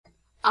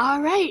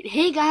Alright,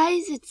 hey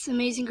guys, it's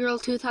Amazing Girl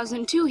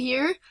 2002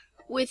 here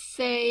with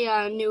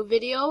a new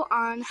video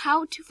on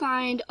how to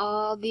find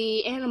all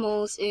the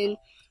animals in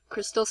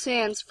Crystal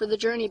Sands for the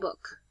Journey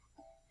book.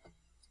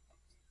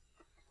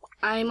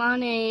 I'm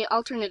on a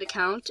alternate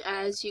account,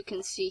 as you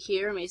can see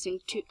here,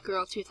 Amazing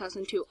Girl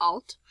 2002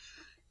 alt,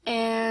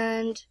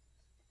 and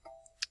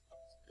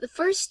the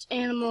first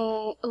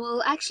animal,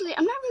 well actually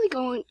I'm not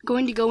really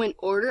going to go in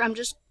order, I'm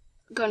just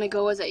going to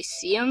go as I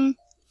see them.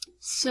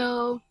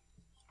 So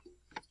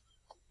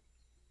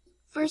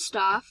first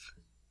off,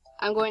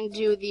 I'm going to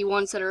do the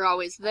ones that are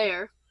always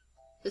there.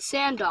 The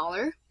sand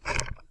dollar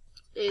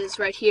is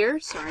right here.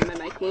 Sorry, my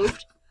mic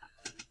moved.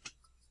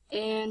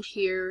 And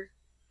here,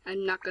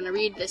 I'm not going to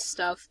read this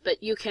stuff,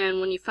 but you can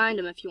when you find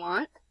them if you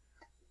want.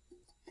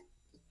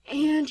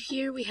 And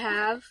here we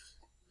have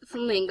the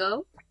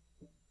flamingo.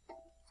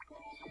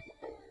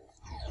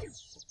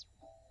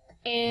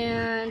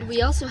 And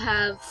we also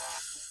have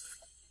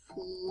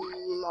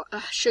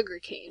sugar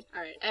cane.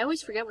 Alright, I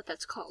always forget what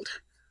that's called.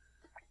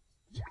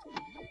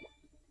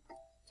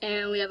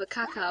 And we have a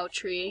cacao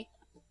tree.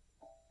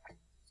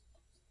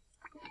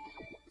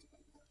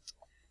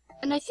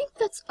 And I think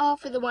that's all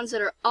for the ones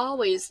that are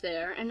always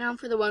there. And now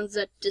for the ones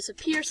that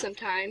disappear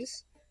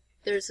sometimes.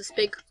 There's this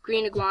big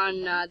green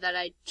iguana that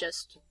I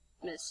just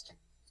missed.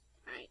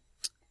 Alright.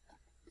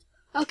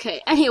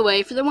 Okay,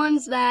 anyway, for the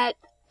ones that...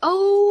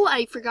 Oh,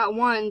 I forgot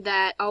one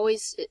that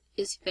always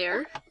is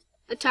there.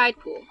 The tide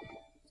pool.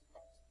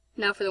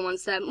 Now for the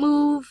ones that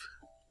move,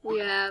 we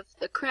have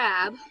the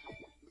crab.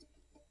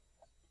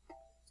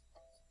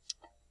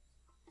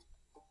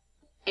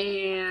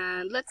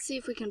 And let's see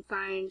if we can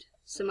find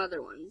some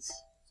other ones.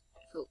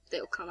 If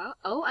they'll come out.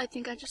 Oh, I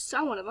think I just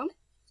saw one of them.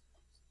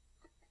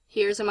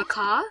 Here's a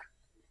macaw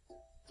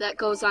that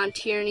goes on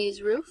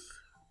Tierney's roof.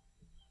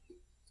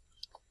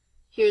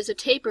 Here's a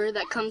tapir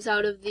that comes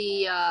out of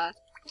the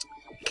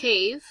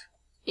cave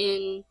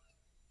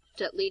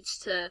that leads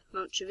to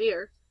Mount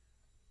Javir.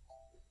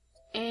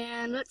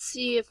 And let's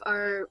see if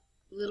our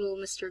little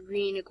Mr.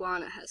 Green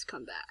Iguana has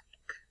come back.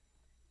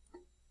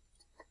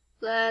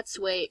 Let's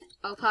wait.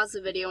 I'll pause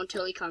the video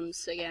until he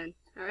comes again.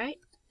 Alright?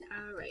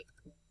 Alright.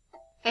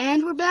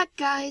 And we're back,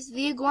 guys.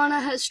 The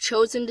iguana has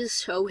chosen to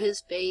show his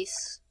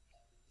face.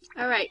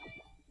 Alright.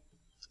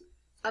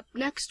 Up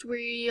next,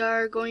 we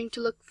are going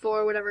to look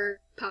for whatever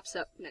pops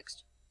up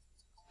next.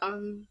 Okay.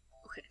 I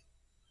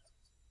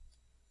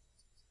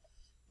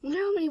wonder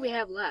how many we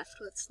have left.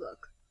 Let's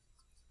look.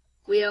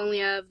 We only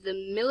have the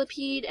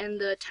millipede and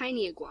the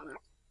tiny iguana.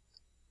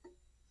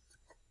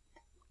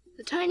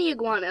 The tiny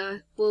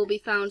iguana will be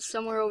found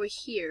somewhere over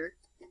here.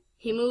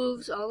 He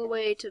moves all the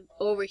way to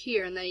over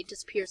here and then he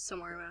disappears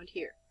somewhere around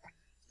here.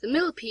 The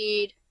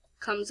millipede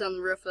comes on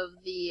the roof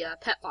of the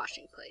pet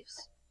washing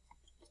place.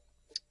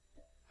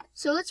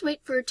 So let's wait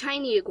for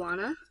tiny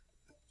iguana.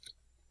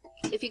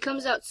 If he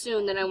comes out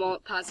soon, then I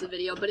won't pause the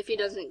video, but if he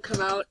doesn't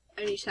come out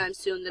anytime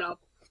soon,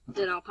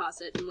 then I'll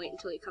pause it and wait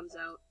until he comes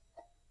out.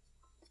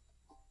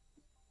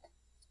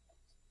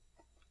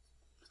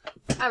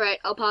 Alright,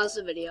 I'll pause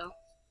the video.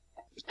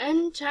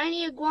 And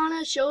tiny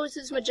iguana shows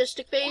his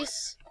majestic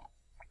face.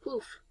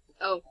 Poof.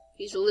 Oh,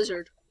 he's a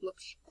lizard.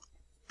 Whoops.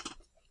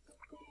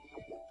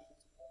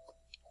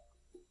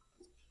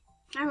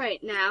 Alright,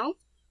 now.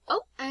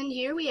 Oh, and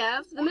here we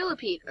have the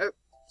millipede. Or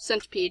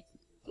centipede.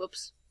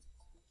 Whoops.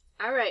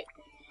 Alright.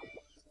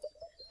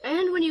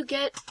 And when you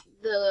get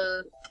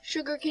the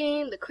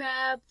sugarcane, the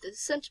crab, the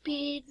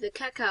centipede, the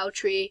cacao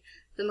tree,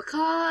 the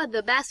macaw,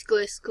 the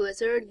basilisk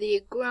lizard, the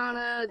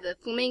iguana, the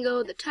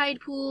flamingo, the tide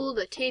pool,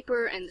 the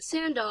tapir, and the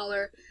sand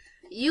dollar,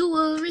 you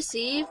will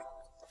receive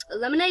a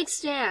lemonade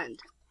stand.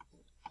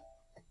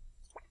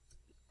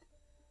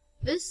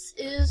 This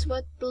is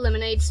what the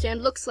lemonade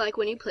stand looks like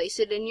when you place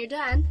it in your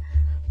den.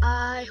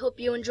 I hope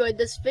you enjoyed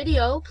this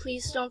video.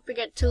 Please don't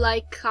forget to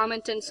like,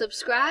 comment, and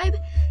subscribe.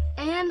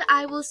 And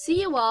I will see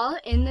you all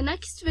in the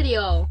next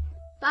video.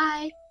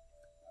 Bye!